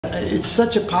it's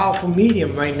such a powerful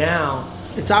medium right now.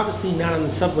 It's obviously not on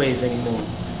the subways anymore.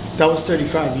 That was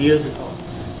 35 years ago.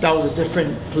 That was a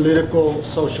different political,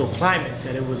 social climate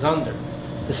that it was under.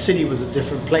 The city was a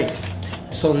different place.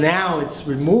 So now it's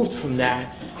removed from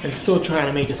that and still trying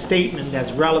to make a statement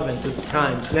that's relevant to the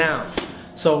times now.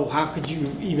 So how could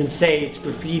you even say it's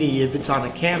graffiti if it's on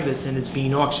a canvas and it's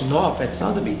being auctioned off at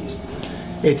Sotheby's?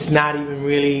 It's not even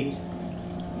really...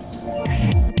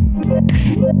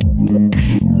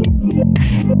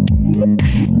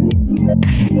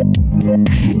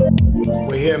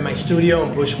 We're here in my studio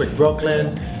in Bushwick,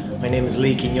 Brooklyn. My name is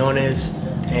Lee Quinones,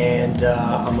 and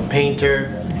I'm a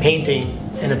painter, painting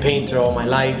and a painter all my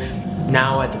life.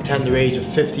 Now at the tender age of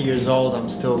 50 years old, I'm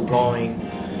still going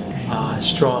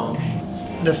strong.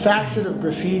 The facet of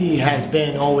graffiti has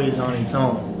been always on its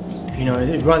own. You know,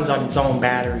 it runs on its own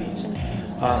batteries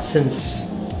since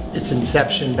its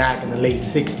inception back in the late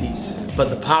 60s. But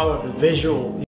the power of the visual